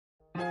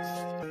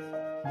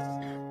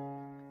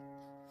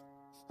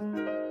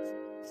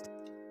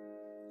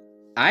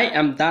I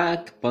am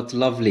dark but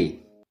lovely,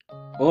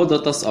 O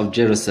daughters of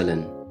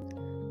Jerusalem,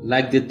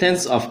 like the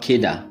tents of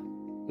Kedar,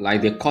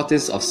 like the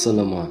curtains of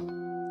Solomon.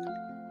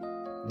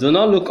 Do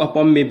not look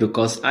upon me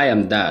because I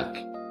am dark,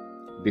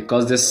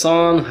 because the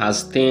sun has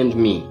stained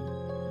me.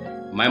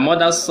 My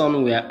mother's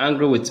sons were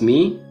angry with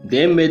me.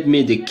 They made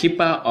me the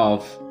keeper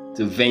of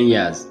the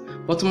vineyards,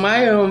 but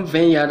my own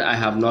vineyard I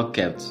have not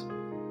kept.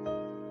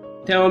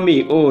 Tell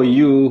me, O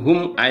you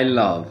whom I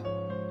love,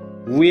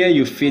 where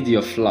you feed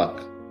your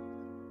flock,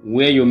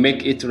 where you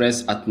make it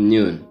rest at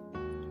noon.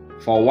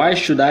 For why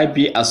should I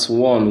be as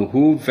one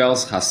who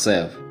veils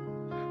herself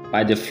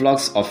by the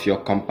flocks of your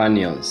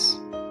companions?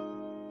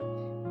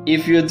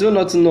 If you do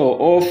not know,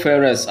 O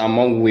fairest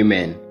among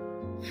women,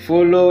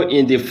 follow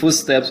in the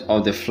footsteps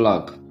of the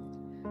flock,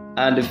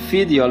 and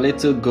feed your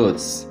little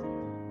goats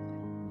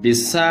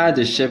beside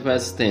the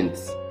shepherd's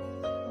tents.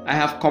 I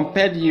have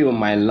compared you,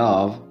 my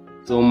love,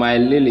 to my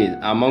lily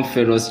among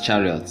Pharaoh's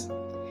chariots.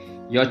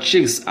 Your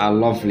cheeks are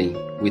lovely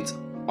with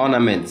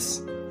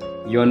ornaments,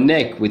 your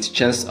neck with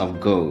chains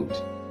of gold.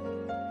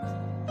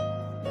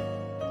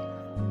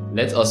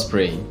 Let us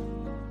pray.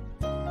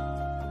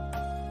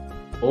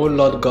 O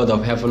Lord God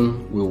of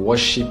heaven, we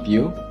worship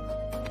you.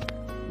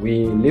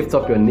 We lift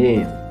up your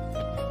name.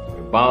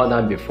 We bow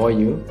down before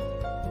you.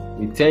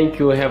 We thank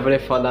you, Heavenly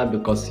Father,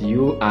 because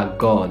you are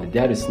God.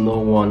 There is no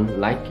one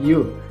like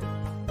you.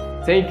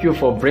 Thank you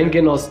for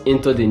bringing us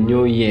into the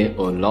new year,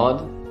 O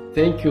Lord.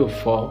 Thank you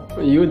for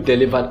you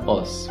delivered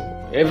us.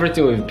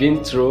 Everything we've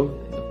been through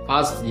in the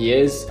past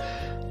years,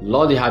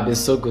 Lord, you have been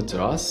so good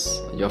to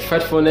us. Your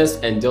faithfulness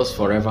endures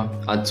forever.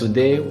 And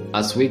today,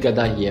 as we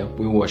gather here,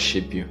 we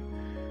worship you.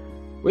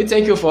 We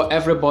thank you for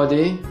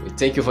everybody. We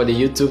thank you for the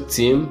YouTube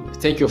team. We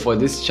thank you for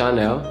this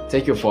channel.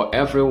 Thank you for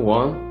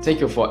everyone.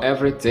 Thank you for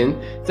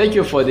everything. Thank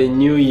you for the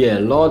new year.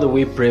 Lord,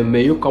 we pray,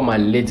 may you come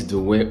and lead the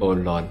way, O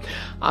Lord.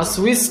 As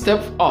we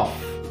step off,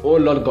 O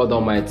Lord God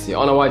Almighty,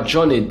 on our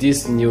journey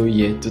this new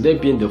year, today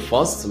being the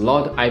first,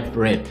 Lord, I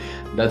pray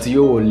that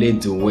you will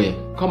lead the way.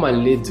 Come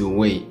and lead the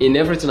way. In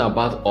everything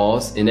about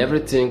us, in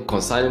everything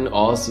concerning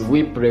us,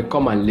 we pray,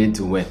 come and lead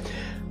the way.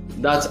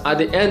 That at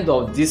the end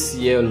of this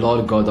year,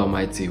 Lord God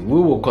Almighty, we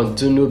will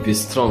continue to be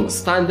strong,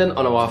 standing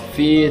on our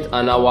feet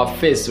and our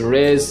face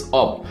raised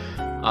up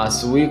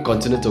as we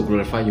continue to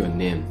glorify your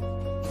name.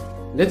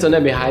 Let your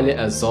name be highly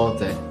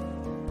exalted.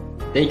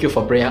 Thank you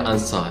for prayer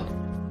answered.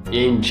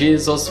 In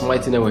Jesus'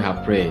 mighty name we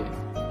have prayed.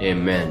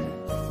 Amen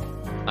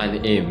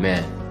and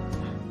amen.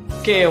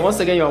 Okay,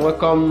 once again, you are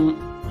welcome.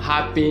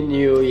 Happy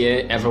New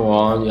Year,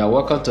 everyone. You are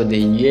welcome to the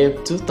year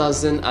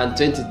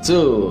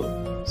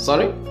 2022.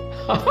 Sorry?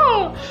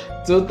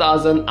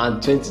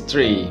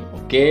 2023.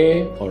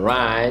 Okay, all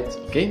right.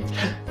 Okay,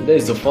 today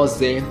is the first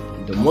day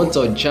in the month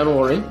of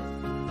January.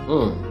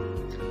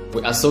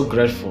 We are so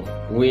grateful.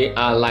 We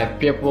are like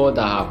people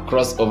that have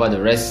crossed over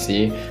the Red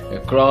Sea,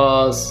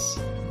 across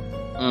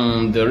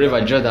the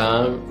River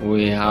Jordan.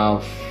 We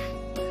have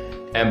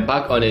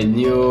embarked on a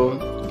new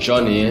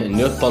journey, a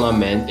new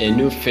tournament, a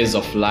new phase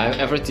of life.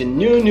 Everything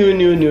new.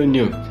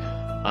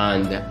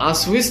 And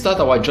as we start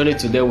our journey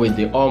today with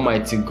the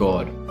Almighty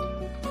God,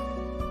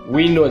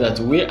 we know that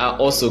we are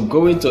also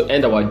going to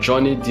end our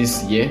journey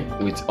this year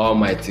with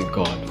Almighty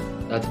God.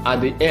 That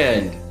at the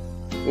end,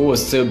 we will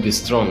still be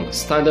strong,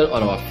 standing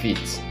on our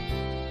feet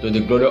to the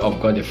glory of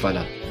God the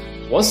Father.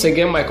 Once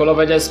again, Michael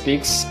Ovaja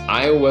speaks.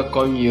 I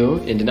welcome you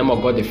in the name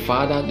of God the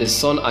Father, the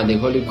Son, and the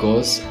Holy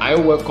Ghost. I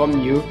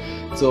welcome you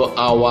to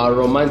our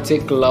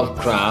Romantic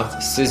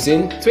Lovecraft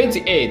Season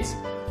 28.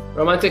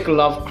 Romantic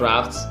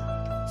Lovecraft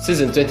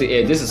Season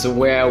 28. This is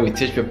where we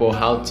teach people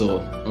how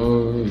to...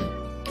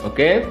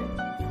 okay?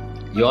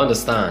 You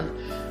understand?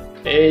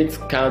 It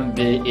can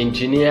be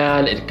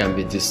engineered, it can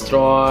be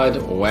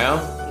destroyed. Well,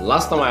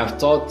 last time I have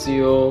taught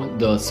you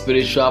the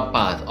spiritual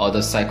part or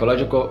the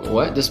psychological,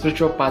 the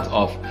spiritual part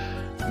of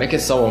making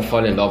someone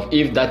fall in love,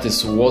 if that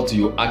is what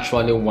you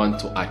actually want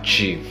to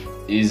achieve.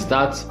 Is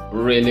that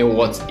really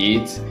worth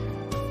it?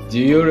 Do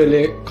you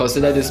really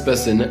consider this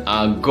person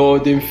a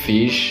golden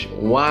fish?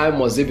 Why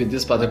must it be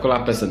this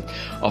particular person?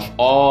 Of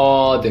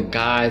all the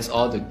guys,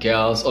 all the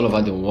girls all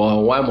over the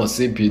world, why must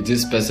it be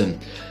this person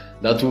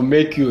that will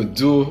make you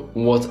do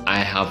what I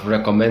have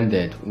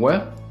recommended?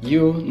 Well,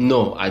 you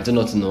know, I do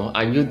not know,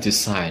 and you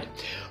decide.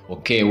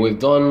 Okay, we've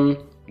done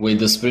with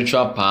the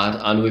spiritual part,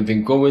 and we've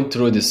been going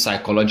through the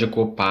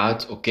psychological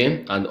part,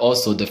 okay, and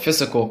also the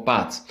physical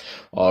part.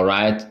 All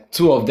right,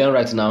 two of them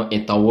right now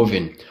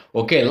interwoven.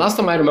 Okay, last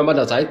time I remember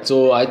that I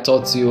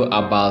taught you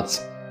about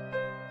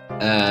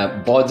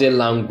body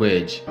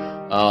language,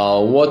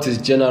 what is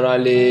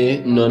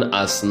generally known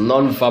as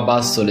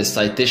non-verbal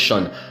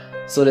solicitation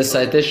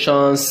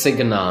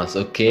signals.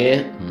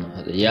 Okay,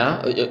 yeah,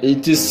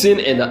 it is seen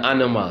in the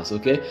animals.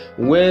 Okay,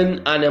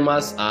 when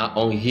animals are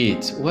on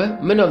heat, well,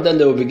 many of them,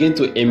 they will begin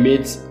to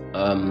emit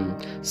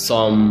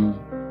some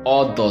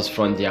odors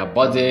from their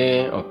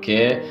body.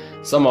 Okay,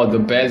 some of the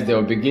birds, they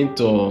will begin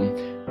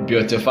to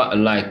beautify,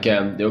 like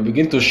they will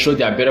begin to show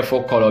their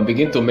beautiful color,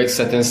 begin to make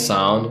certain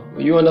sound.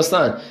 You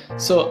understand?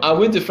 So are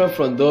we different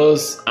from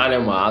those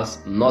animals?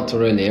 Not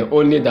really.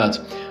 Only that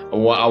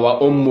our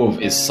own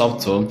move is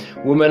subtle.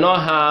 We may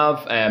not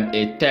have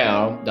a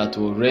tail that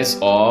will raise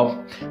up.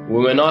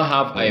 We may not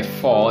have a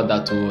fur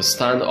that will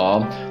stand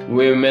up.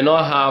 We may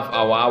not have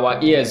our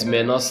ears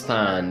may not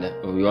stand.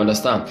 You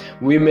understand?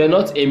 We may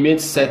not emit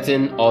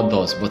certain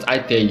odors, but I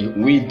tell you,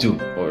 we do.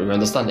 You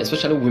understand?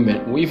 Especially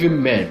women,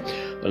 even men.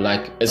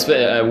 Like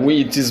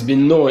it has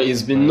been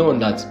known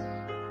that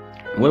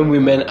when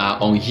women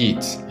are on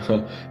heat,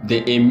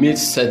 they emit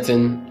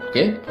certain,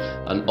 okay,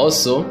 and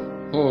also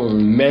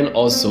men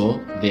also,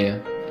 their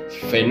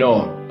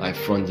phenol, like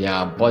from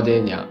their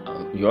body,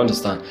 you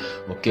understand?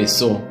 Okay,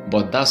 so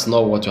but that's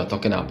not what we are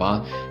talking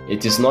about.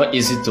 It is not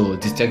easy to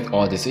detect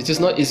all this. It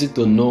is not easy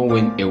to know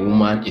when a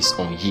woman is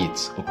on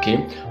heat,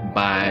 okay,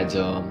 by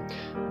the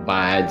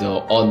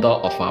order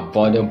of our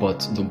body,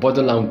 but the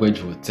body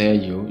language will tell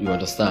you. You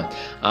understand?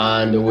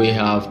 And we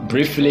have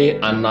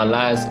briefly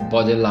analyzed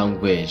body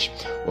language,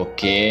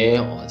 okay.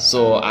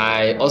 So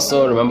I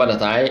also remember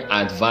that I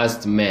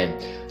advised men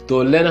to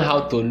learn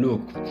how to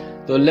look,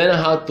 to learn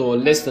how to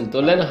listen, to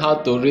learn how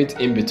to read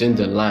in between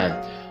the line,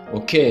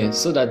 okay,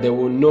 so that they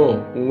will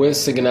know when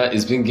signal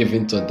is being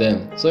given to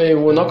them. So it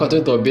will not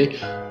continue to be,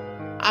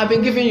 I've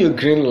been giving you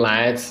green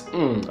lights.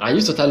 Are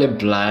you totally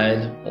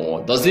blind?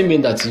 Or does it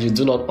mean that you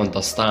do not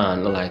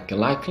understand? Like,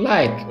 well,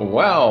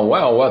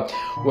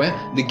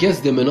 the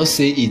girls, they may not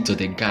say it to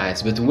the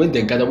guys, but when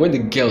the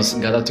girls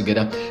gather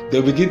together,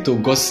 they begin to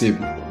gossip.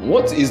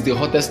 What is the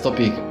hottest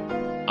topic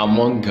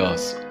among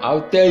girls?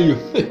 I'll tell you,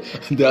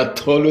 they are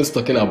always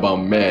talking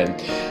about men.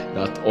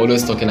 They're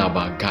always talking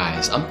about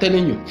guys. I'm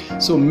telling you.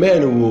 So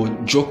men will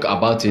joke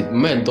about it.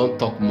 Men don't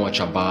talk much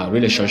about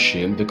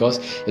relationship because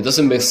it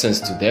doesn't make sense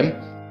to them.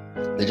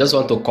 They just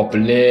want to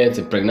copulate,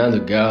 impregnate the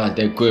girl, and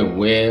then go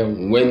away.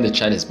 When the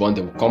child is born,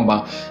 they will come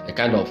back. A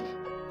kind of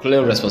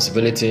claim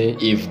responsibility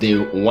if they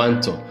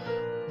want to.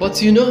 But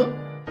you know,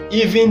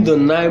 even the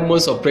 9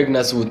 months of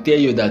pregnancy will tell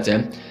you that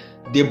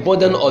the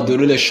burden of the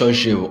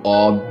relationship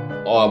or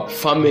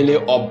family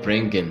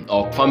upbringing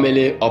or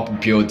family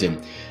upbuilding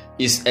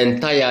is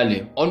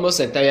almost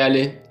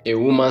entirely a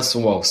woman's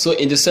work. So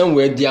in the same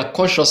way, their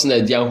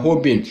consciousness, their whole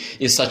being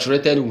is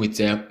saturated with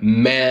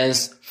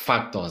men's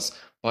factors,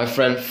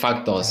 boyfriend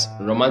factors,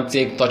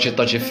 romantic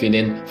touchy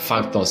feeling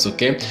factors,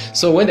 okay?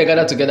 So when they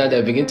gather together,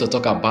 they begin to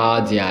talk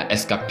about their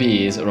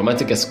escapades,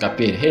 romantic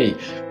escapade. Hey,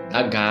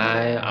 that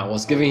guy, I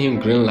was giving him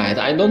green light.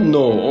 I don't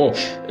know.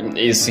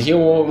 Is he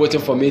waiting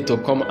for me to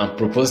come and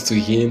propose to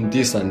him,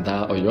 this and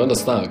that? Or you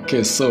understand?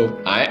 Okay, so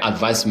I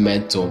advise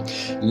men to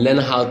learn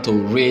how to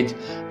read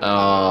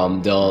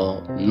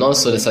the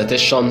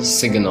non-solicitation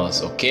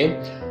signals, okay?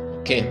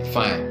 Okay,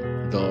 fine.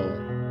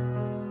 The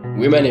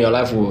women in your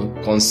life will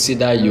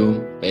consider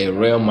you a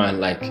real man,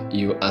 like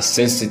you are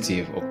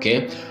sensitive,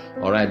 okay?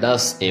 Alright,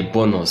 that's a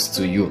bonus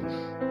to you.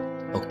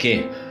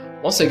 Okay.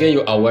 Once again,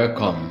 you are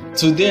welcome.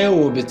 Today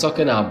we'll be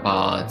talking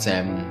about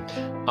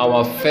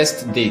our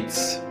first date.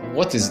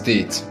 What is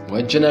date?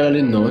 Well,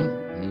 generally known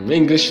in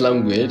English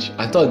language,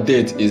 I thought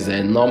date is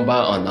a number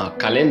on our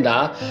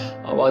calendar.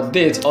 Our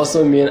date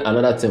also means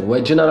another thing.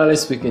 Well, generally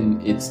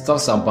speaking, it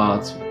talks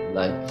about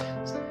like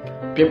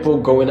people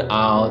going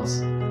out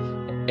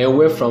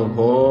away from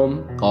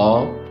home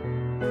or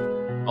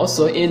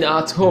also in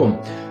at home,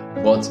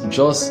 but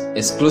just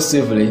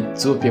exclusively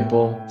two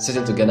people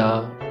sitting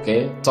together,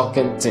 okay,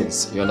 talking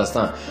things, you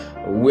understand,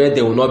 where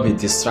they will not be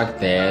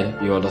distracted,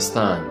 you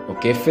understand,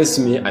 okay? Face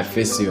me, I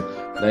face you.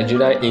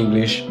 Nigerian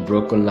English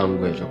broken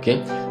language,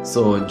 okay?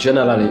 So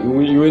generally,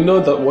 you will know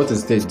that what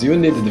is date. Do you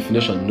need the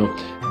definition? No.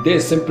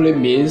 Date simply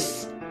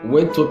means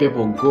when two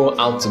people go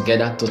out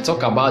together to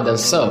talk about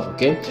themselves,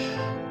 okay?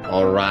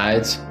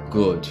 Alright,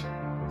 good,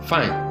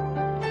 fine.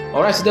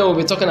 Alright, today we'll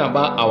be talking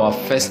about our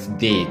first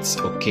date,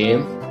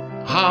 okay?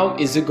 How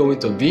is it going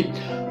to be?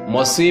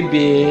 Must it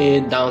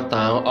be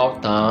downtown,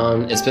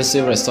 uptown,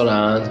 expensive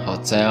restaurant,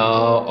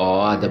 hotel,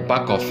 or at the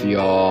back of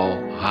your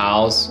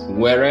house,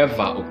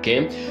 wherever,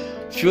 okay?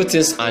 Few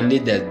things are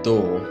needed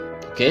though,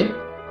 okay?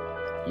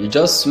 You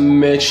just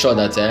make sure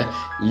that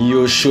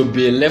you should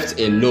be left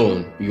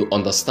alone, you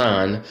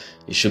understand?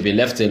 You should be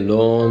left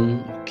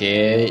alone,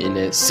 okay, in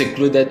a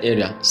secluded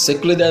area.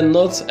 Secluded,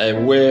 not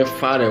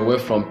far away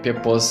from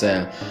people's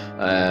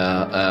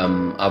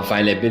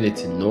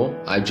availability, no.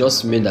 I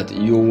just mean that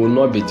you will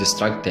not be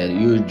distracted.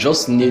 You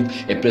just need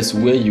a place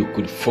where you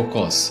could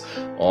focus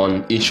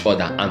on each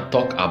other and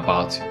talk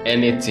about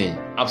anything,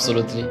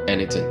 absolutely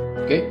anything,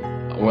 okay?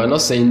 We're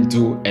not saying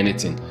do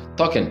anything,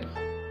 talking.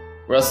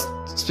 We're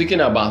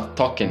speaking about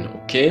talking,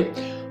 okay?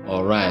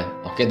 Alright,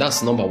 okay,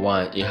 that's number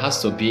one. It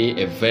has to be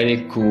a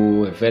very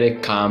cool, a very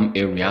calm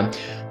area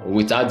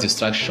without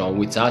distraction,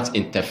 without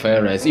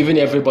interference. Even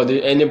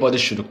anybody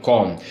should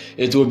come.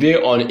 It will be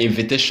on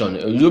invitation.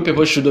 You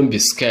people shouldn't be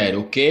scared,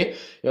 okay?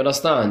 You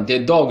understand? The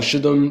dog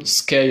shouldn't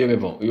scare you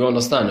people. You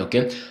understand,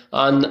 okay?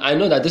 And I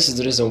know that this is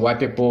the reason why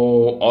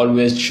people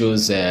always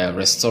choose a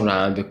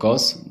restaurant,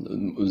 because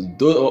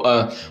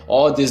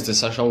all this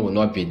distraction will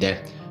not be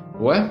there.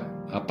 Well,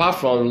 apart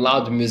from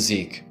loud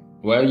music,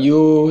 well,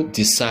 you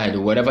decide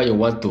wherever you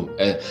want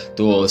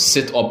to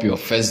set up your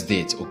first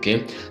date,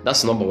 okay?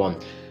 That's number one.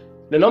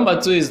 The number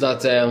two is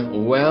that,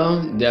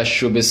 well, there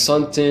should be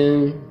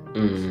something,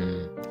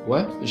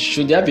 well,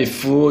 should there be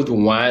food,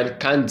 wine,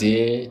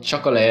 candy,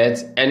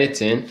 chocolate,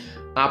 anything,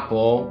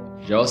 apple,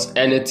 just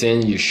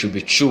anything you should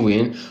be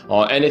chewing,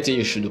 or anything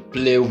you should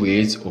play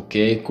with,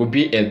 okay? It could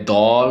be a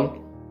doll,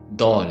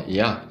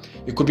 yeah.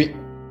 It could be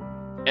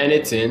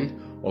anything.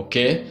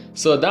 Okay,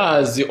 so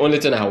that's the only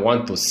thing I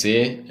want to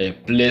say. A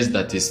place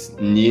that is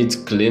neat,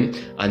 clean,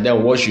 and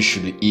then what you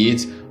should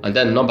eat. And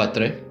then number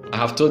three, I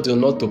have told you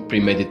not to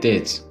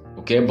premeditate.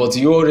 Okay, but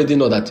you already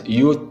know that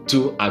you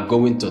two are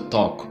going to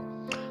talk.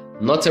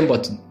 Nothing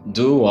but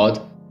do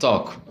what?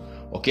 Talk.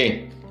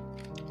 Okay,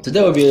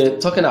 today we'll be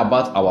talking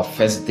about our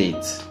first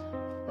date.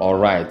 All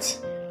right.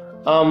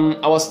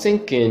 I was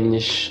thinking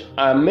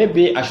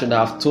maybe I should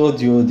have told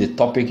you the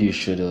topic you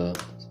should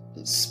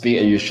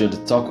you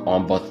should talk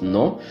on, but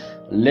no,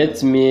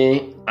 let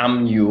me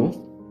arm you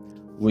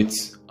with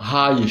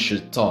how you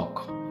should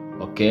talk,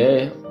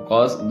 okay?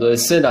 Because they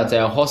say that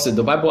horses,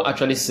 the Bible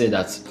actually says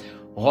that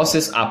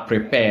horses are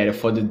prepared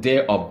for the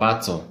day of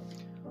battle.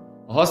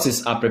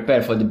 Horses are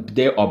prepared for the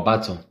day of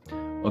battle,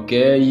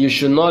 okay? You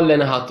should not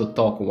learn how to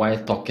talk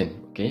while talking,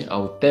 okay? I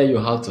will tell you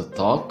how to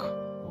talk,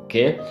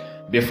 okay,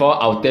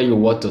 before I'll tell you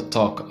what to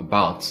talk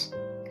about,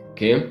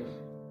 okay?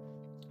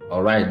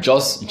 All right,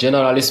 just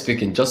generally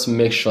speaking, just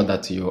make sure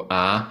that you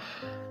are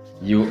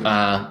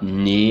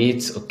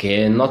neat,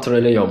 okay? Not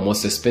really your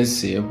most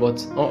expensive, but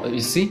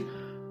you see,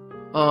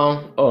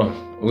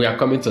 we are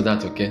coming to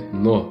that, okay?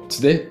 No,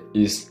 today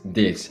is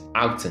date,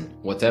 outing,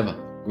 whatever.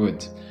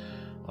 Good.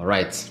 All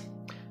right.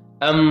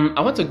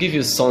 I want to give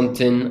you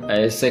something.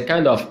 It's a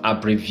kind of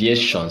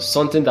abbreviation,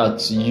 something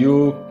that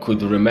you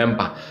could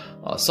remember,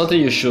 something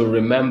you should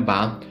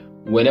remember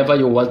whenever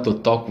you want to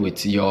talk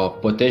with your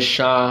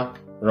potential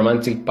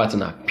romantic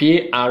partner.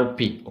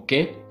 PRP,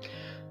 okay?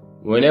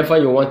 Whenever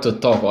you want to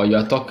talk or you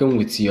are talking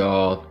with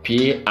your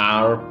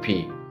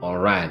PRP, all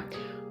right?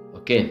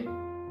 Okay.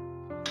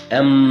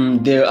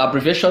 The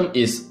abbreviation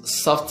is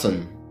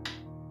soften.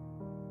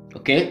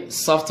 Okay,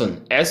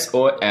 soften.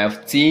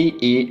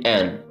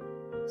 SOFTEN.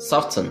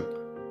 Soften.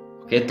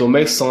 Okay, to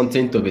make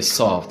something to be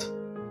soft.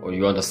 Or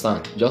you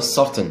understand? Just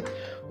soften.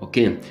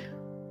 Okay.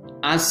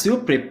 As you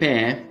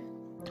prepare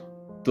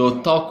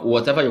to talk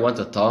whatever you want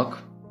to talk,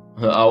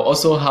 I'll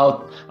also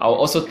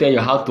tell you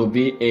how to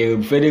be a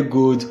very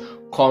good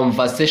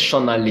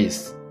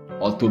conversationalist,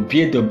 or to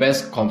be the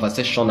best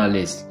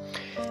conversationalist.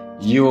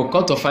 You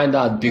come to find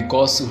out,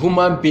 because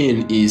human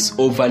being is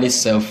overly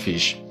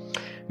selfish.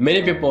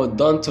 Many people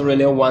don't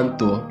really want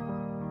to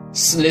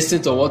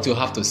listen to what you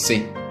have to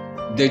say.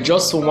 They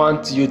just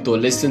want you to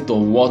listen to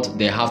what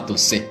they have to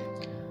say,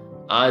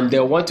 and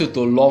they want you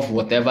to love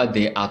whatever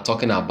they are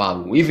talking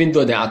about, even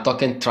though they are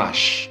talking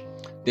trash.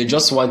 They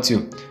just want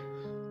you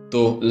to,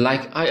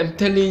 like I am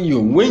telling you,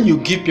 when you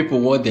give people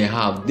what they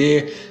have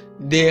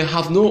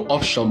have no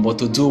option but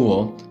to do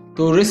what?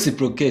 To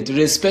reciprocate.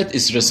 Respect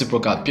is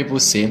reciprocal. People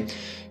say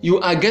you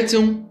are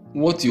getting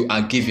what you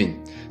are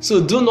giving.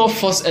 So do not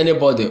force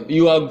anybody.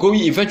 You are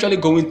eventually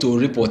going to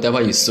reap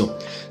whatever you sow.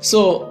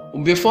 So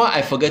before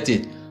I forget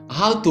it,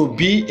 how to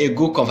be a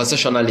good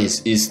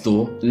conversationalist is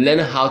to learn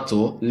how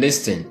to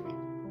listen.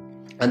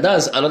 And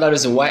that's another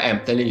reason why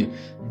I'm telling you,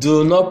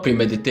 do not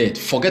premeditate.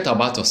 Forget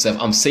about yourself.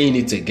 I'm saying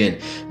it again,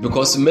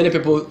 because many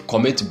people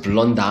commit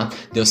blunder.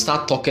 They'll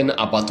start talking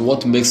about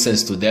what makes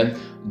sense to them,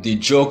 the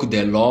joke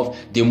they love,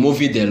 the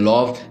movie they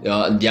love,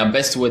 their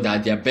best weather,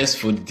 their best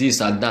food,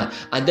 this and that.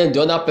 And then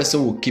the other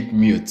person will keep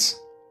mute.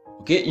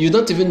 Okay, you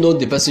don't even know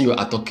the person you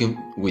are talking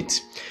with.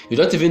 You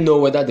don't even know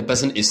whether the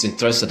person is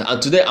interested. And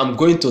today I'm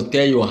going to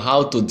tell you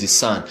how to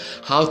discern,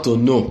 how to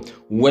know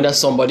whether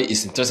somebody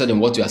is interested in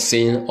what you are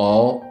saying,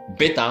 or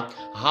better,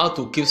 how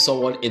to keep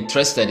someone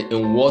interested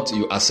in what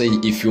you are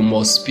saying if you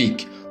must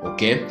speak.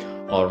 Okay,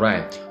 all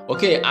right.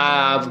 Okay,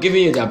 I've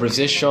given you the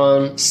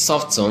abbreviation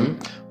soften.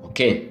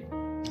 Okay,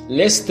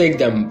 let's take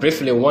them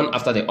briefly one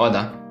after the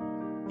other.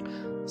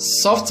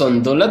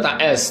 Soften, the letter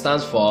S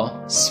stands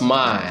for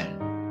smile.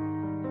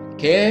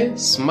 Okay,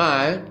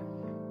 smile.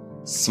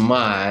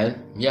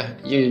 Yeah,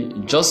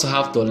 you just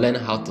have to learn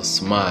how to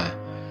smile.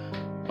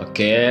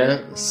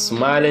 Okay,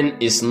 smiling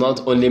is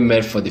not only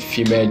meant for the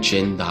female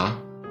gender.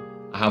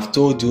 I have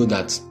told you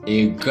that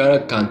a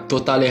girl can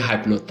totally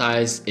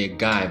hypnotize a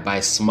guy by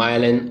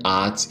smiling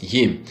at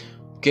him.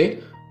 Okay,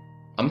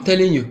 I'm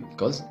telling you,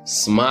 because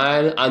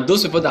smile, and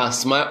those people that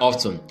smile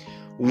often,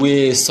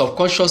 we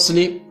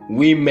subconsciously,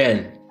 we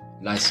men,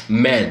 like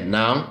men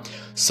now,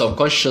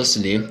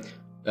 subconsciously,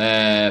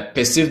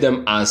 perceive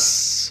them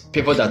as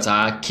people that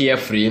are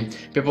carefree,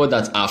 people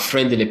that are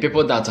friendly,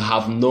 people that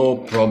have no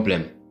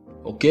problem.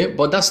 Okay,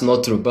 but that's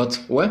not true. But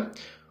well,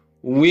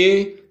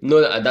 we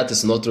know that that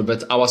is not true,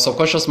 but our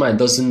subconscious mind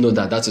doesn't know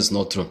that that is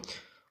not true.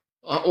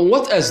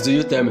 What else do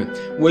you tell me?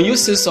 When you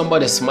see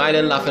somebody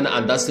smiling, laughing,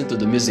 and dancing to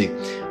the music,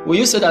 will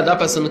you say that that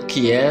person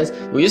cares?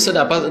 Will you say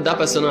that that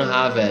person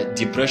have a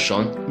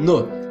depression?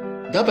 No,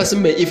 that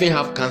person may even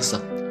have cancer,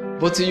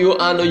 but you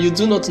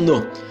do not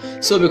know.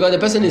 So because the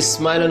person is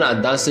smiling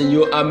and dancing,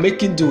 you are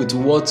making do with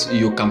what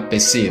you can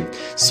perceive.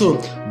 So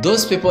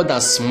those people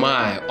that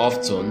smile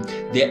often,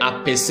 they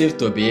are perceived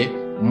to be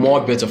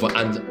more beautiful,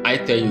 and I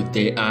tell you,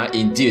 they are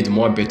indeed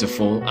more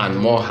beautiful and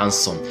more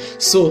handsome.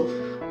 So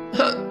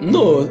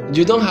no,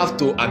 you don't have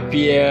to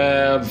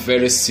appear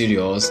very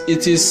serious.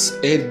 It is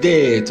a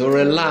day to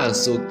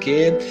relax,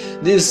 okay?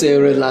 This is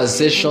a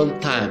relaxation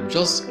time.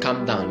 Just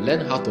calm down,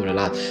 learn how to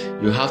relax.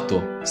 You have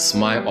to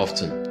smile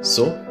often.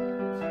 So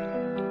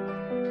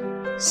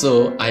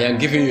I am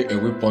giving you a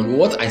weapon.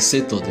 What I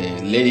say to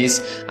the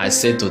ladies, I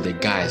say to the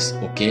guys,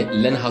 okay?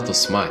 Learn how to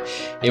smile.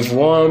 If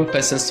one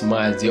person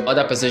smiles, the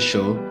other person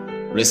should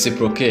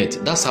reciprocate.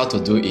 That's how to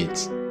do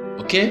it,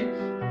 okay?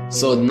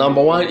 So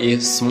number one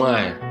is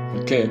smile,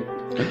 okay?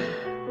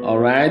 All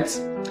right.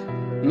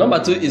 Number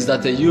two is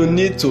that you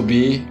need to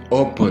be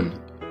open,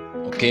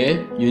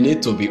 okay? You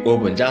need to be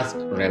open. Just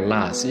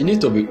relax. You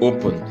need to be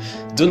open.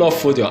 Do not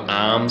fold your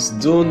arms.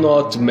 Do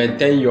not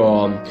maintain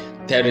your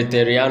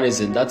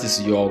territorialism. That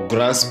is your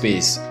grand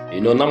space.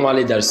 You know,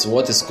 normally there's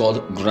what is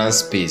called grand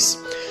space.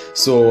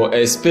 So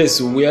a space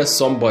where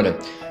somebody,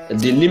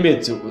 the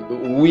limit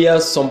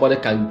where somebody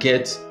can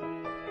get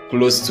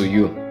close to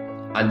you,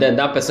 and then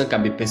that person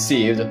can be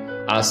perceived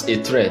as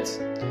a threat.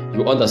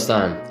 You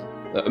understand?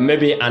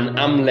 Maybe an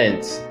arm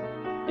length.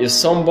 If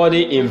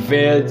somebody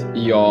invades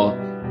your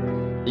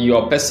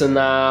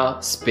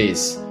personal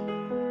space,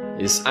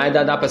 it's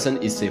either that person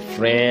is a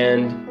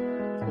friend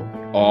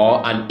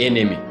or an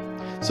enemy.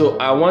 So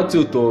I want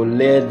you to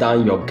lay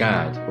down your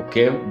guard,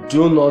 okay?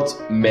 Do not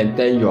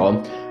maintain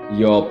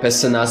your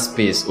personal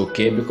space,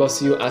 okay?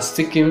 Because you are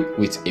sticking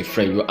with a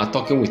friend, you are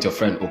talking with your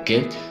friend,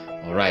 okay?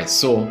 All right,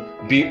 so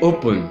be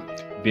open,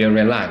 be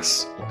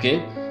relaxed,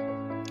 okay?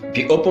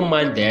 Be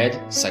open-minded,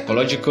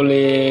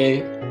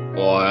 psychologically,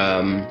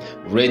 or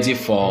ready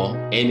for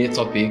any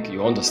topic,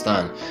 you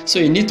understand. So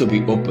you need to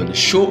be open.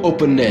 Show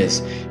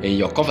openness in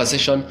your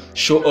conversation.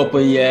 Show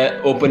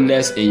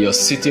openness in your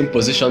sitting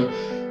position.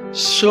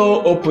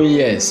 Show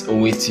openness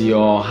with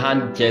your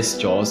hand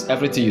gestures.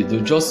 Everything you do,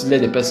 just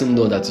let the person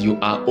know that you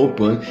are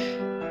open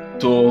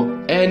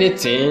to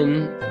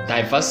anything,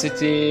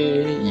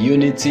 diversity,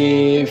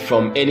 unity,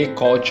 from any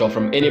culture,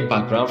 from any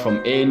background,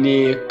 from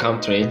any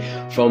country,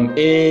 from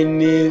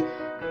any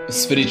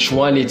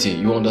spirituality.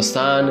 You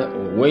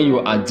understand? When you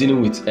are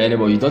dealing with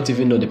anybody, you don't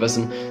even know the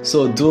person,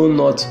 so do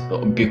not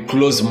be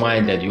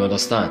close-minded. You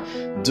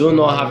understand? Do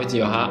not have it in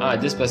your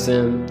heart, this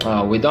person,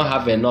 we don't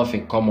have enough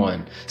in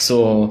common,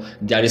 so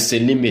there is a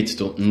limit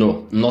to.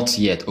 No, not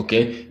yet,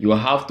 okay? You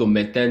have to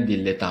maintain the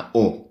letter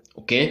O,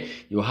 okay?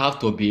 You have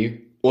to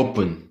be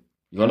open.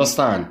 You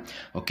understand?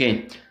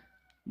 Okay.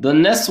 The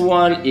next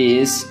one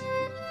is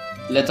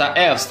letter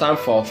F, stand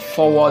for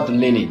forward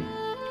leaning.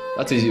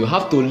 That is, you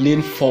have to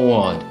lean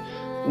forward.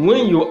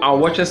 When you are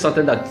watching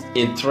something that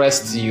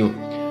interests you,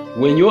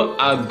 when you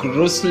are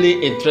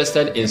grossly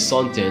interested in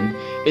something,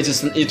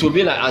 it will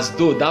be like as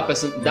though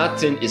that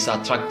thing is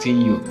attracting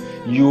you.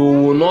 You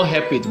will not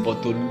help it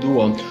but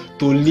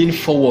to lean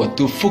forward,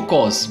 to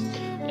focus.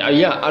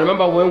 Yeah, I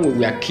remember when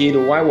we were kids,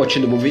 while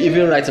watching the movie,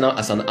 even right now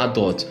as an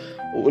adult,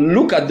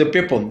 look at the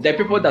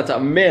people that are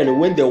men.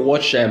 When they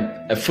watch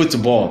a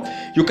football,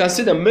 you can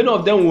see that many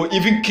of them will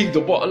even kick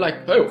the ball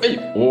like,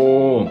 hey,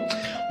 oh,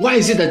 why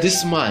is it that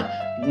this man,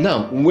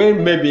 now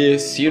when maybe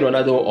see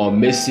Ronaldo or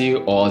Messi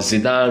or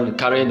Zidane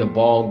carrying the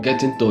ball,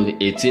 getting to the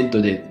 18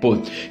 to the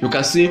post, you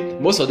can see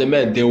most of the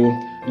men, they will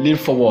lean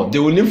forward.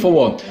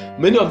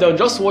 Many of them,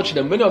 just watch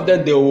them, many of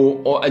them, they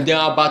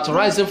are about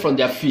rising from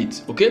their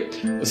feet, okay?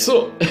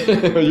 So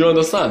you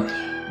understand,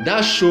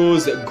 that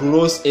shows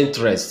gross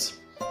interest.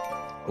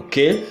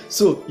 Okay,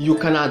 so you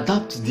can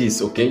adapt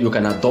this, okay? You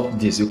can adapt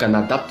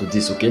to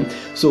this, okay?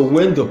 So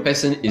when the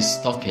person is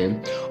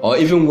talking, or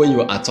even when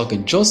you are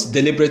talking, just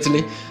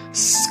deliberately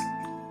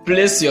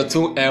place your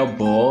two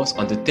elbows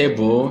on the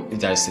table, if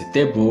there is a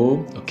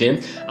table,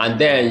 okay? And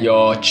then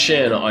your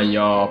chin on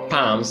your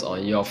palms,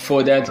 on your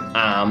folded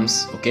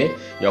arms, okay?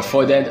 Your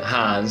folded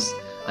hands,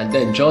 and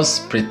then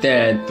just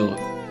pretend to,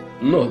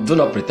 no, do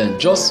not pretend,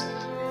 just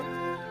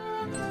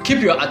keep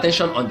your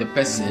attention on the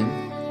person,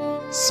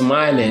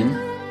 smiling,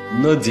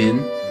 nodding,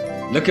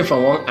 looking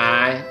from one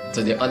eye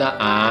to the other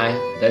eye,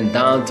 then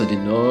down to the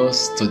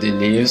nose, to the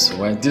lips.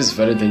 Well, this is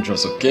very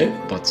dangerous, okay?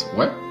 But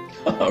well,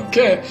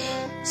 okay.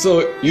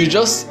 So you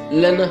just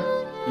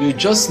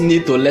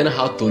need to learn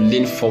how to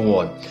lean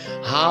forward,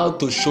 how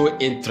to show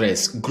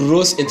interest,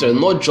 gross interest,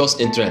 not just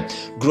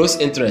interest, gross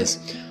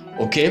interest.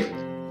 Okay?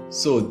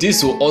 So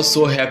this will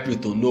also help you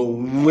to know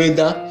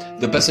whether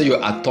the person you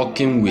are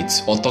talking with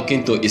or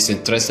talking to is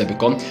interested,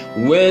 because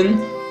when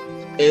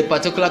a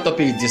particular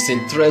topic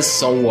disinterests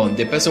someone,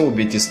 the person will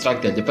be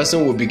distracted. The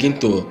person will begin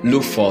to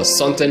look for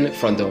something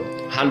from the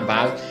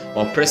handbag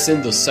or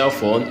pressing the cell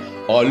phone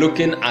or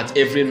looking at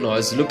every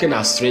noise, looking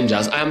at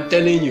strangers. I'm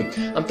telling you,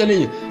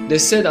 they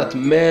say that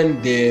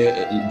men,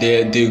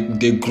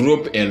 they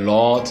group a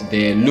lot,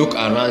 they look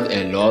around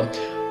a lot.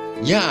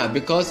 Yeah,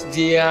 because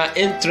their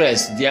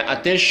interest, their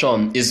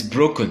attention is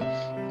broken.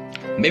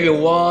 Maybe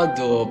what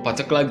the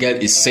particular girl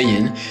is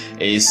saying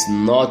is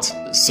not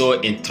so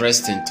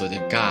interesting to the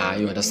guy,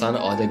 you understand?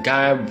 Or the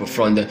guy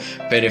from the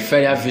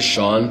peripheral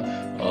vision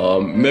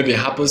maybe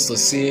happens to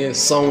see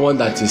someone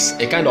that is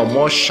a kind of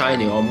more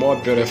shiny or more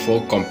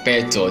beautiful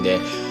compared to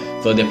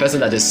the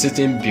person that is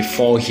sitting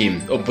before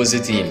him,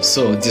 opposite him.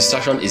 So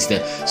distraction is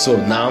there. So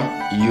now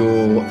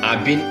you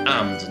are being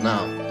armed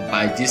now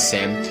by this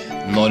same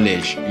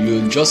knowledge.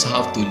 You just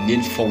have to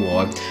lean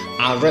forward,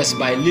 arrest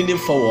by leaning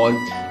forward,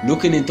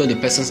 looking into the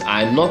person's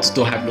eye, not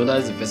to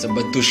hypnotize the person,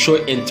 but to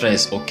show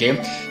interest. Okay,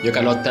 you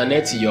can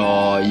alternate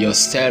your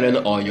staring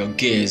or your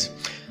gaze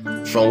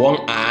from one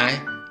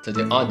eye to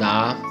the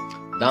other,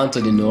 down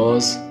to the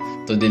nose,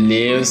 to the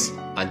lips,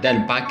 and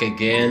then back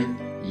again.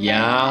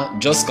 Yeah,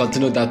 just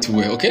continue that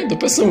way. Okay, the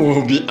person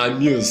will be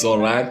amused, all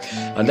right,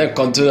 and then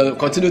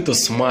continue to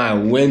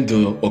smile when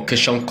the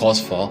occasion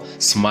calls for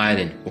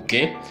smiling.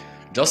 Okay,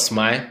 just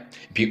smile,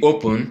 be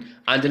open,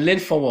 and lean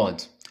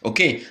forward.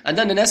 Okay, and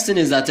then the next thing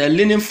is that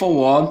leaning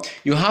forward,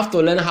 you have to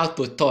learn how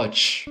to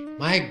touch.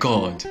 My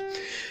God,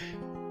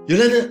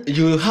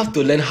 you have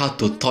to learn how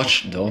to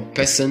touch the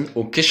person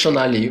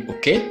occasionally.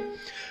 Okay,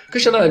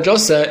 occasionally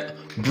just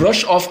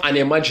brush off an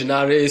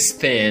imaginary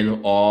stain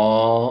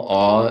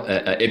or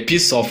a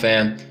piece of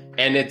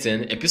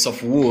anything, a piece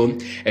of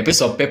wood, a piece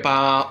of paper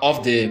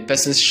off the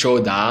person's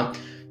shoulder.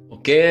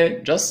 Okay,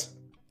 just.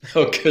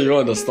 Okay, you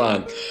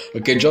understand.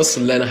 Okay, just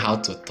learn how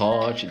to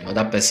touch the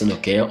other person.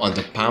 Okay, on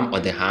the palm,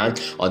 on the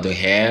hand, on the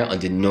hair, on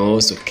the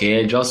nose.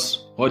 Okay,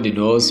 just hold the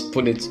nose,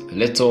 put it a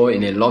little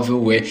in a lovely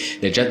way,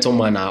 the gentle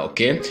manner.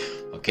 Okay,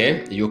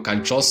 you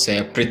can just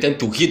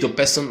pretend to hit the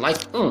person, like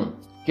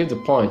give the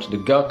punch. The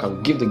girl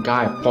can give the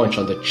guy a punch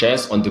on the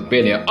chest, on the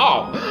belly.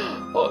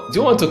 Oh, do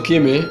you want to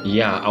kill me?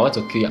 Yeah, I want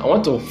to kill you. I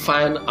want to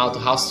find out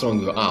how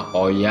strong you are.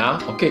 Oh yeah,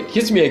 okay,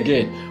 hit me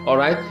again. All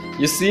right,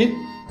 you see.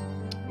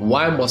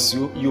 Why must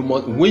you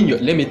must, when you,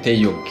 let me tell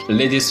you,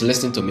 ladies,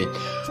 listen to me.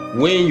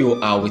 When you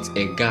are with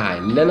a guy,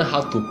 learn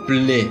how to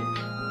play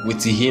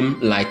with him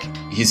like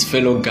his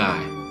fellow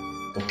guy.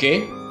 Okay,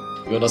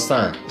 you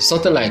understand?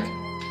 Something like,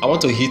 I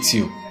want to hit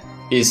you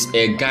is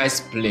a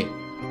guy's play.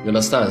 You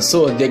understand?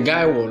 So the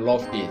guy will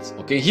love it.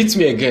 Okay, hit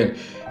me again.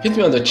 Hit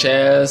me on the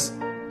chest,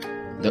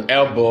 the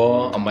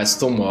elbow, on my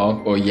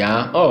stomach. Oh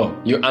yeah, oh,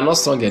 you are not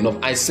strong enough.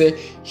 I say,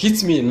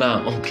 hit me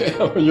now. Okay,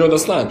 you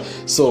understand?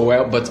 So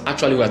well, but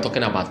actually we are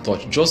talking about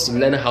touch. Just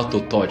learn how to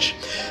touch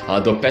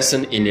the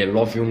person in a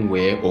loving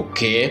way.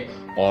 Okay,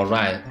 all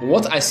right.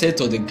 What I say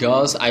to the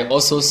girls, I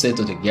also say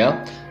to the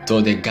girl,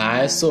 to the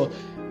guy. So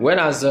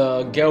whereas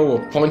a girl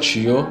will punch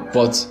you,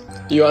 but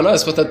you are not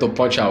expected to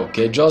punch her.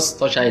 Okay, just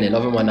touch her in a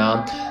loving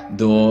manner.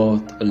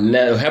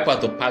 Help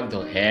her to pack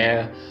the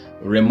hair.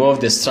 Remove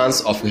the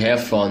strands of hair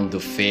from the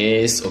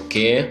face.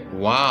 Okay,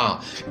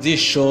 wow, this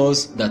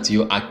shows that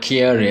you are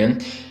caring.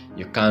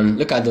 You can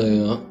look at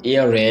the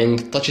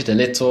earring, touch it a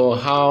little.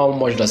 How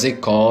much does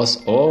it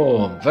cost?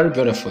 Oh, very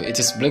beautiful. It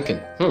is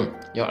blinking.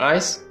 Your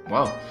eyes,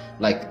 wow,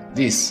 like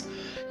this.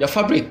 Your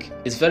fabric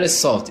is very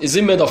soft. Is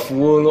it made of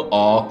wool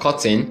or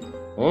cotton?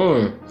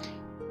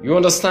 You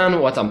understand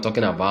what I'm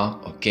talking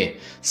about? Okay,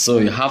 so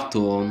you have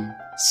to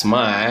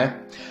smile,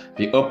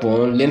 be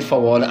open, lean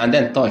forward, and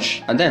then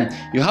touch. And then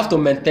you have to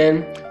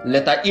maintain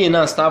letter E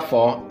now stand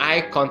for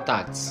eye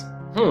contact.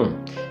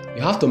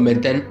 You have to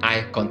maintain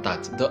eye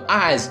contact. The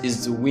eyes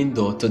is the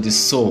window to the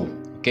soul.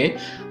 Okay,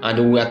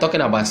 and we are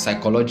talking about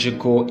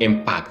psychological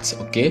impact.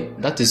 Okay,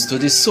 that is to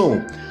the soul.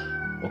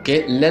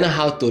 Okay, learn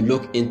how to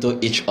look into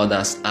each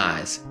other's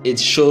eyes. It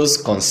shows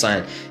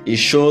concern. It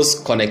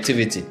shows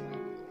connectivity.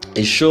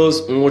 It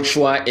shows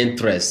mutual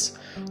interest.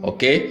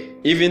 Okay,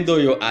 even though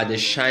you are the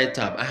shy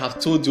type, I have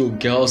told you,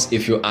 girls,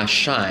 if you are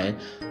shy,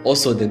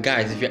 also the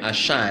guys, if you are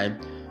shy,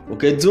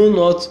 okay, do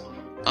not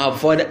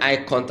avoid eye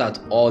contact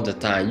all the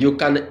time. You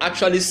can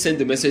actually send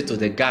the message to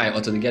the guy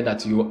or to the girl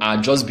that you are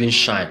just being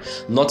shy,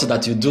 not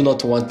that you do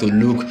not want to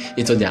look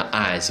into their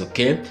eyes.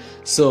 Okay,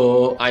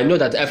 so I know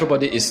that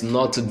everybody is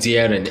not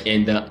daring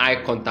in the eye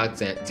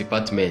contact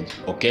department.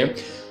 Okay,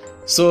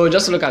 so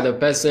just look at the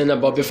person,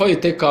 but before you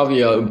take off,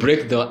 you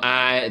break the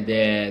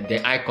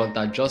eye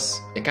contact,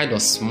 just a kind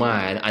of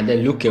smile and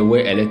then look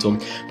away a little.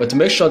 But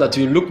make sure that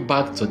you look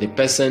back to the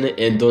person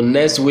in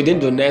within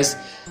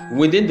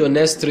the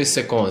next 3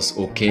 seconds.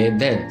 Okay,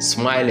 then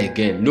smile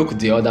again, look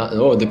the other.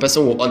 Oh, the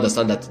person will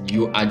understand that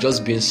you are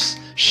just being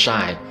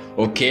shy.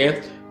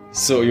 Okay,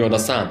 so you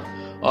understand.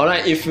 All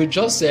right, if you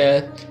just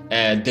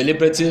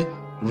deliberately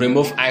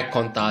remove eye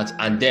contact,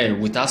 and then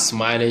without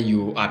smiling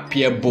you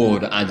appear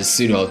bold and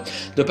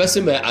serious, the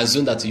person may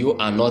assume that you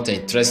are not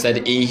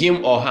interested in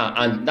him or her,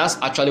 and that's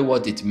actually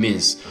what it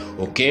means.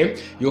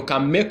 Okay, you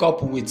can make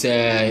up with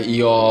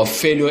your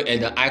failure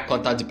in the eye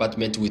contact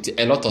department with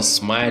a lot of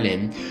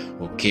smiling.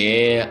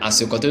 Okay, as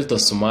you continue to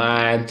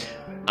smile,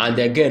 and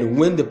again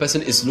when the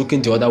person is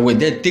looking the other way,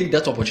 then take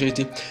that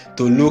opportunity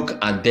to look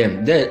at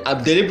them, then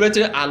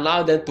deliberately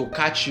allow them to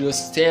catch you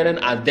staring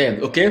at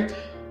them. Okay,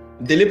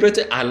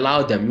 deliberately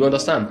allow them, you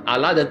understand,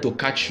 allow them to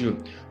catch you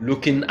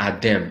looking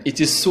at them. It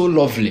is so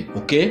lovely.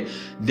 Okay,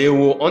 they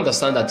will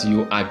understand that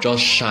you are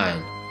just shy,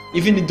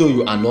 even though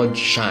you are not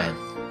shy.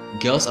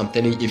 Girls, I'm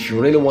telling you, if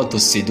you really want to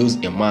seduce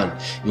a man,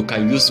 you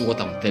can use what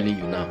I'm telling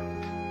you now.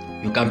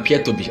 You can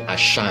appear to be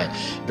shy,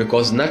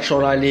 because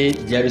naturally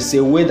there is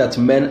a way that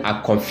men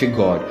are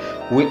configured.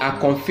 We are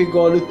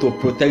configured to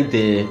protect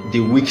the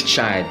weak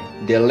child,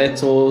 the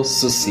little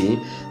Susie,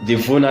 the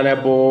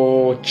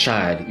vulnerable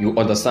child. You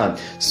understand?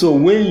 So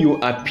when you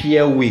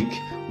appear weak,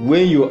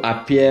 when you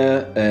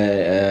appear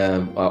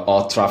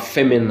ultra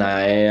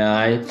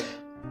feminine,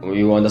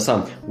 you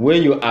understand?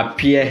 When you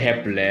appear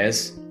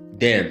helpless,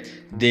 then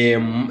the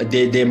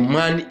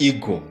man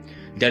ego,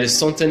 there is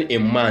something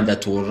in man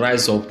that will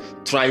rise up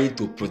trying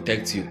to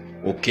protect you.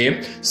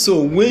 Okay,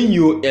 so when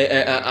you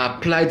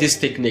apply this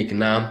technique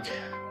now,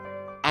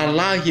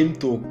 allow him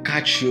to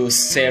catch you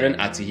staring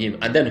at him,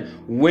 and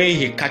then when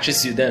he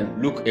catches you,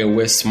 then look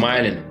away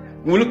smiling.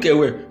 Look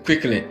away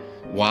quickly.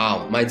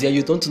 Wow, my dear,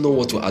 you don't know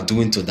what you are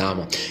doing to that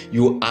man.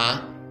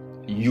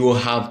 You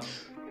have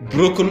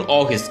broken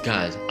all his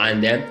guards,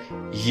 and then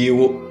he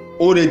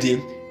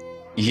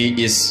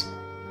is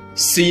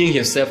seeing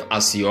himself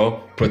as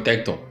your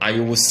protector, and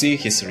you will see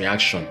his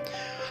reaction.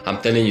 I'm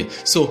telling you.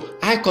 So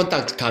eye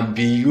contact can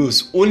be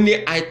used.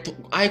 Only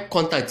eye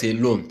contact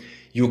alone,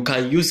 you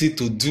can use it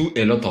to do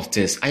a lot of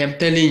things. I am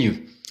telling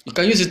you, you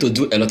can use it to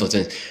do a lot of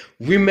things.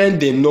 Women,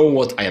 they know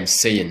what I am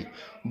saying,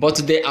 but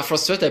they are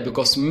frustrated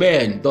because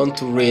men don't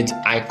read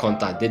eye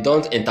contact. They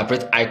don't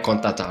interpret eye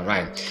contact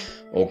right.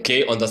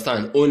 Okay,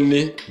 understand?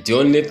 The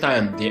only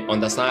time they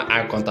understand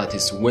eye contact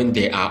is when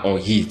they are on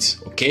heat.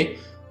 Okay,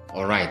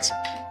 all right.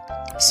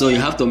 So you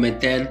have to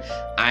maintain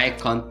eye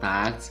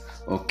contact.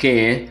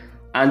 Okay,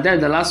 and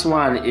then the last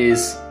one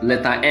is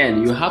letter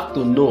N. You have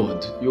to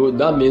nod.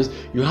 That means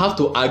you have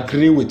to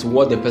agree with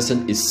what the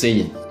person is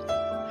saying,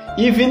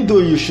 even though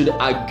you should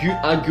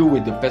argue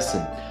with the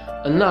person.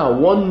 And now,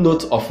 one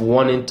note of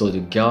warning to the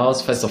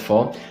girls. First of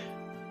all,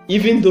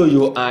 even though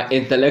you are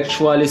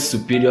intellectually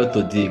superior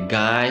to the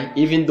guy,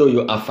 even though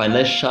you are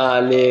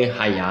financially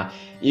higher,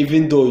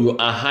 even though you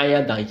are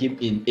higher than him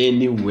in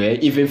any way,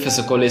 even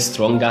physically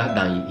stronger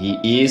than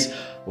he is,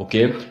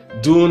 okay,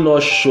 do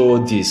not show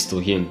this to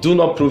him. Do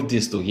not prove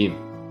this to him.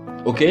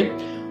 Okay,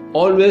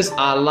 always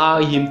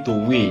allow him to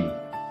win.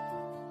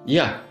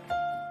 Yeah,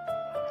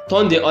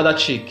 turn the other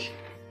cheek.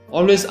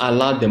 Always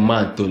allow the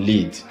man to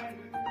lead.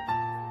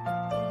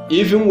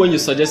 Even when you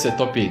suggest a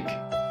topic,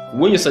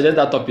 when you suggest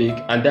that topic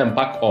and then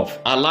back off,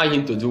 allow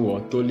him to do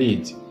what? To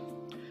lead.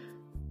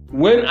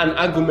 When an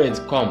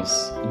argument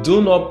comes,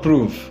 do not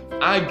prove.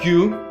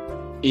 Argue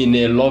in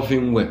a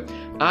loving way.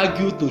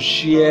 Argue to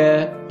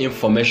share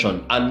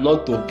information and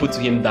not to put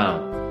him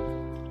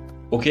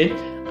down. Okay?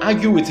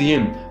 Argue with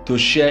him to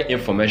share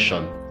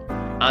information,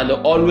 and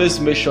always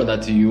make sure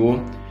that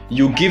you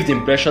give the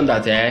impression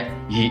that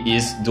he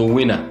is the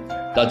winner,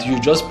 that you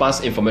just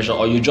pass information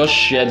or you just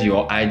shared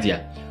your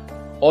idea.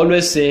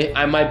 Always say,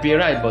 I might be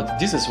right, but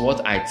this is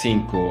what I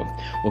think.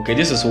 Okay,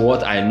 this is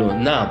what I know.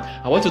 Now,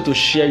 I want you to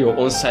share your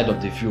own side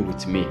of the view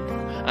with me.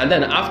 And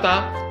then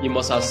after you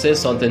must have said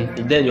something,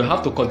 then you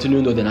have to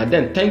continue nodding and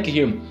then thank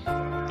him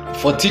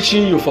for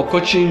teaching you, for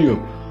coaching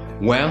you.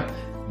 Well,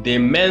 the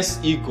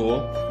man's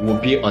ego will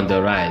be on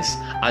the rise,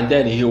 and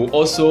then he will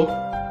also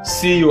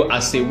see you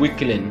as a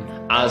weakling,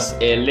 as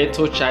a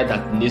little child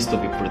that needs to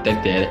be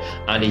protected,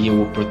 and he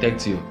will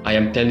protect you. I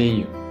am telling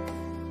you.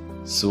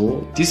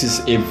 So this is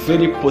a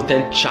very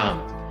potent charm.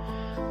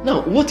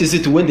 Now, what is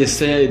it when they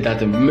say that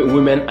the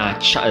women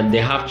are they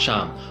have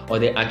charm or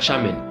they are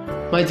charming?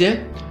 My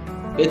dear,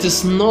 it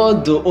is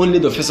not only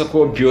the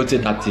physical beauty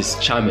that is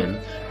charming,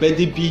 but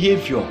the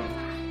behavior.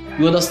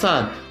 You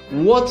understand?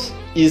 What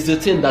is the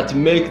thing that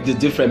makes the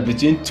difference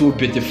between two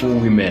beautiful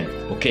women?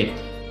 Okay,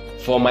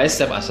 for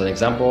myself as an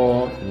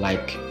example,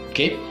 like,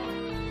 okay,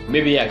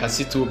 maybe I can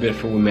see two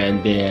beautiful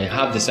women, they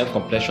have the same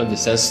complexion, the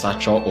same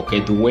stature, okay,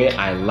 the way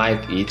I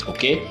like it,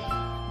 okay.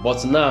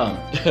 But now,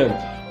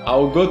 I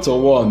will go to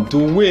one, the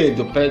way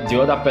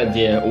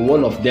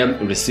one of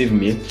them receive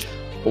me.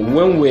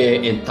 When we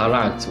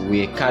interact,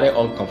 we carry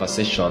on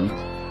conversation.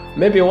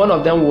 Maybe one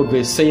of them will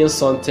be saying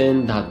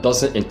something that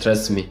doesn't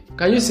interest me.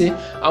 Can you see?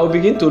 I will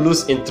begin to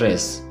lose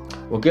interest.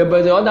 Okay,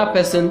 but the other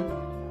person,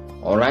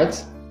 all right,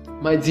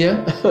 my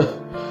dear.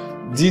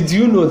 Did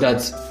you know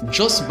that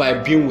just by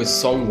being with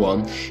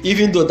someone,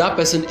 even though that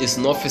person is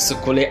not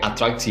physically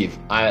attractive,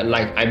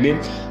 I mean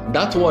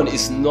that one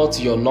is not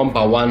your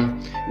number one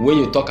when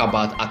you talk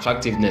about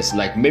attractiveness.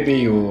 Like maybe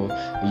you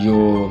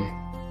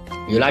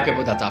You like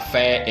people that are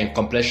fair in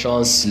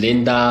complexion,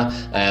 slender,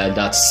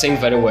 that sing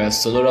very well,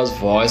 sonorous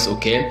voice,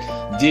 okay?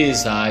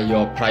 These are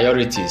your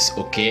priorities,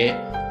 okay?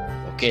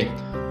 Okay.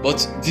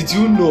 But did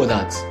you know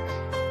that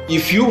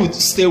if you would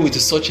stay with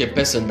such a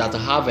person that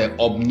have an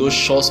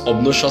obnoxious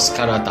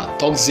character,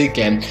 toxic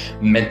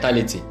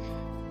mentality,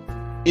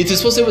 it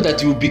is possible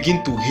that you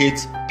begin to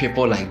hate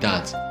people like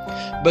that.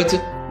 But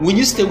when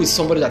you stay with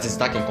somebody that is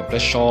dark in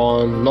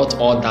complexion, not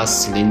all that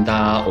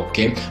slender,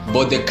 okay,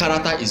 but the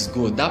character is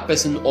good, that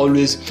person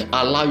always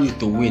allow you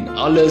to win,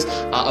 always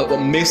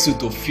makes you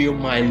to feel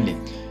manly,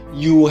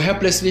 you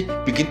helplessly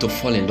begin to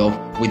fall in love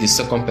with the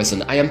second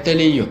person. I am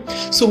telling you.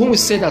 So when we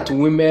say that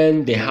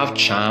women, they have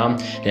charm,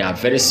 they are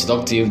very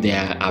seductive, they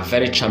are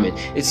very charming,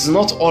 it's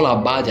not all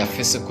about their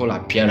physical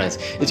appearance.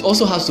 It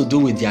also has to do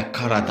with their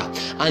character.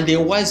 And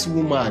a wise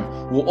woman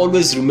will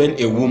always remain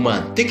a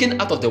woman,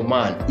 taken out of the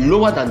man,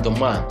 lower than the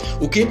man.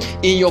 Okay,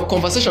 in your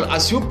conversation,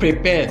 as you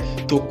prepare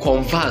to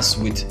converse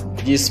with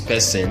this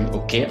person,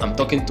 okay, I'm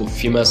talking to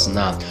females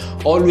now,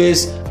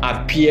 always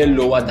appear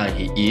lower than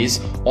he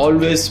is,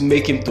 always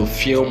make him to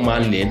feel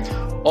manly,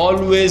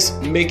 always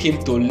make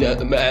him to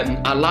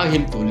allow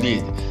him to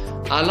lead,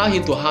 allow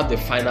him to have the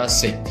final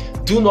say.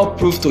 Do not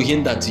prove to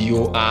him that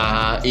you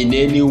are in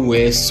any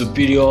way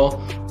superior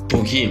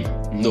to him.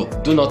 No,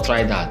 do not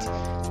try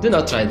that. Do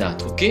not try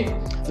that, okay?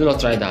 Do not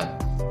try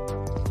that.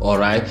 All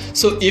right.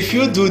 So if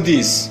you do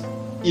this,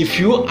 if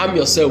you arm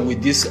yourself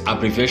with this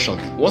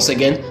abbreviation, once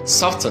again,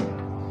 soften,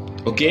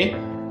 okay,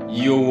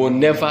 you will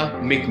never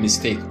make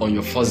mistake on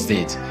your first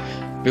date,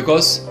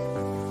 because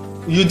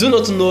you do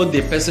not know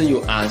the person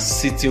you are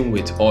sitting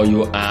with or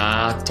you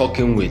are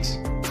talking with,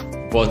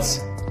 but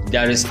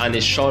there is an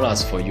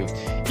assurance for you.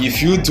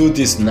 If you do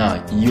this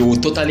now, you will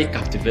totally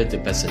captivate the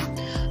person,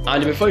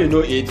 and before you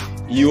know it,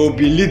 you will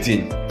be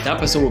leading. That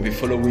person will be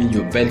following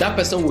you, but that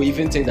person will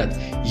even think that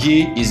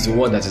he is the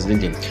one that is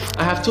leading.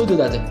 I have told you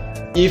that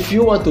if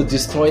you want to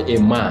destroy a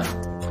man,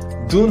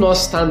 do not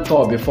stand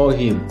tall before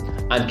him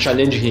and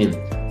challenge him.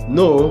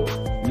 No,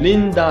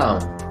 lean down.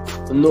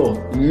 No,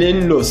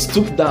 lean low,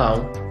 stoop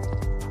down.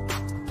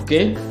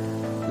 Okay,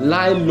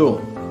 lie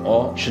low,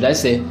 or should I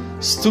say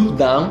stoop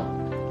down,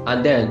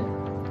 and then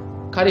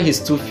carry his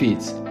 2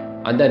 feet,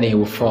 and then he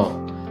will fall.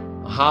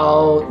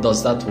 How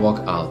does that work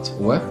out?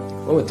 Well,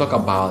 when we talk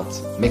about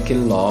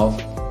making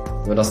love,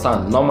 you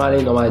understand,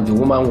 normally the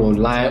woman will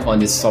lie on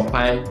the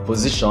supine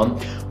position,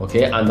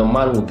 okay, and the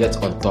man will get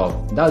on top.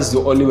 That's the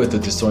only way to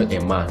destroy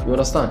a man. You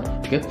understand?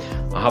 Okay.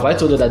 Have I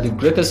told you that the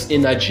greatest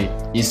energy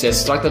is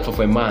extracted from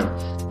a man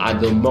at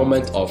the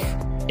moment of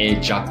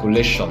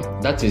ejaculation?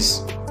 That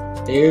is,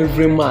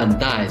 every man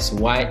dies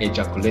while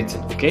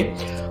ejaculating. Okay.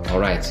 All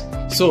right.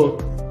 So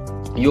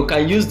you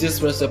can use this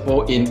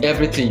principle in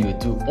everything you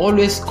do.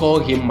 Always call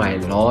him my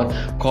lord,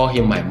 call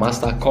him my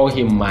master, call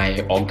him my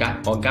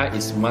oga. Oga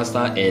is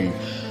master in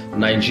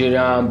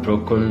Nigerian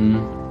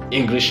broken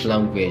English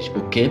language,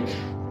 okay?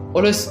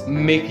 Always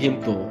make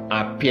him to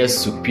appear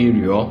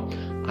superior,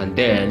 and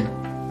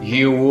then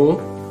he will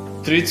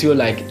treat you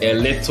like a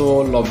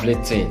little lovely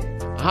thing.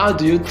 How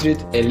do you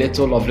treat a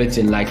little lovely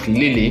thing? Like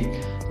lily,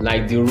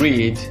 like the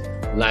reed,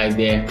 like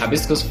the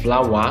hibiscus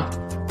flower,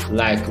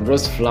 like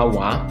rose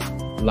flower,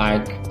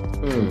 like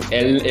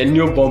a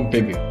newborn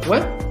baby.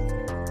 Well,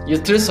 you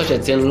treat such a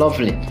thing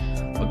lovely,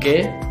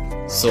 okay?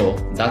 So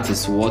that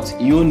is what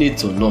you need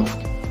to know.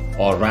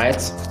 All right,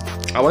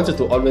 I want you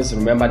to always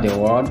remember the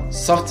word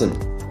soften.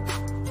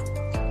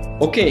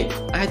 Okay,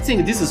 I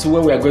think this is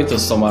where we are going to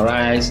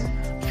summarize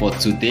for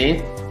today.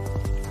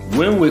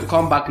 When we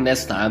come back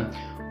next time,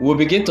 we'll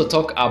begin to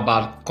talk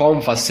about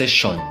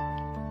conversation.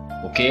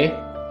 Okay,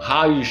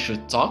 how you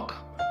should talk,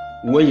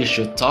 when you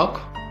should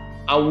talk,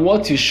 and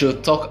what you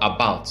should talk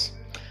about.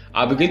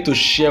 I'll begin to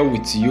share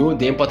with you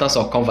the importance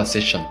of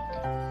conversation.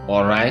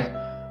 All right,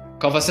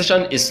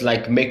 conversation is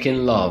like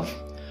making love.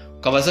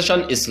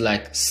 Conversation is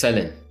like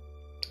selling.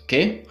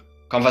 Okay,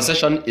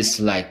 conversation is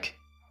like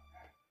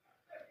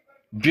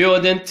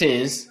building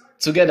things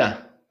together.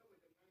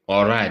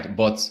 All right,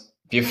 but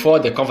before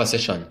the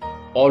conversation,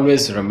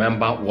 always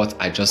remember what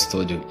I just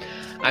told you.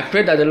 I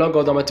pray that the Lord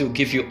God Almighty will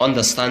give you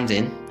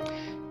understanding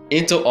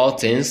into all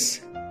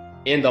things.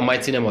 In the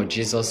mighty name of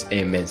Jesus,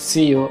 amen.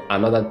 See you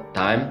another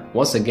time.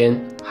 Once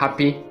again,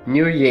 Happy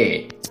New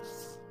Year.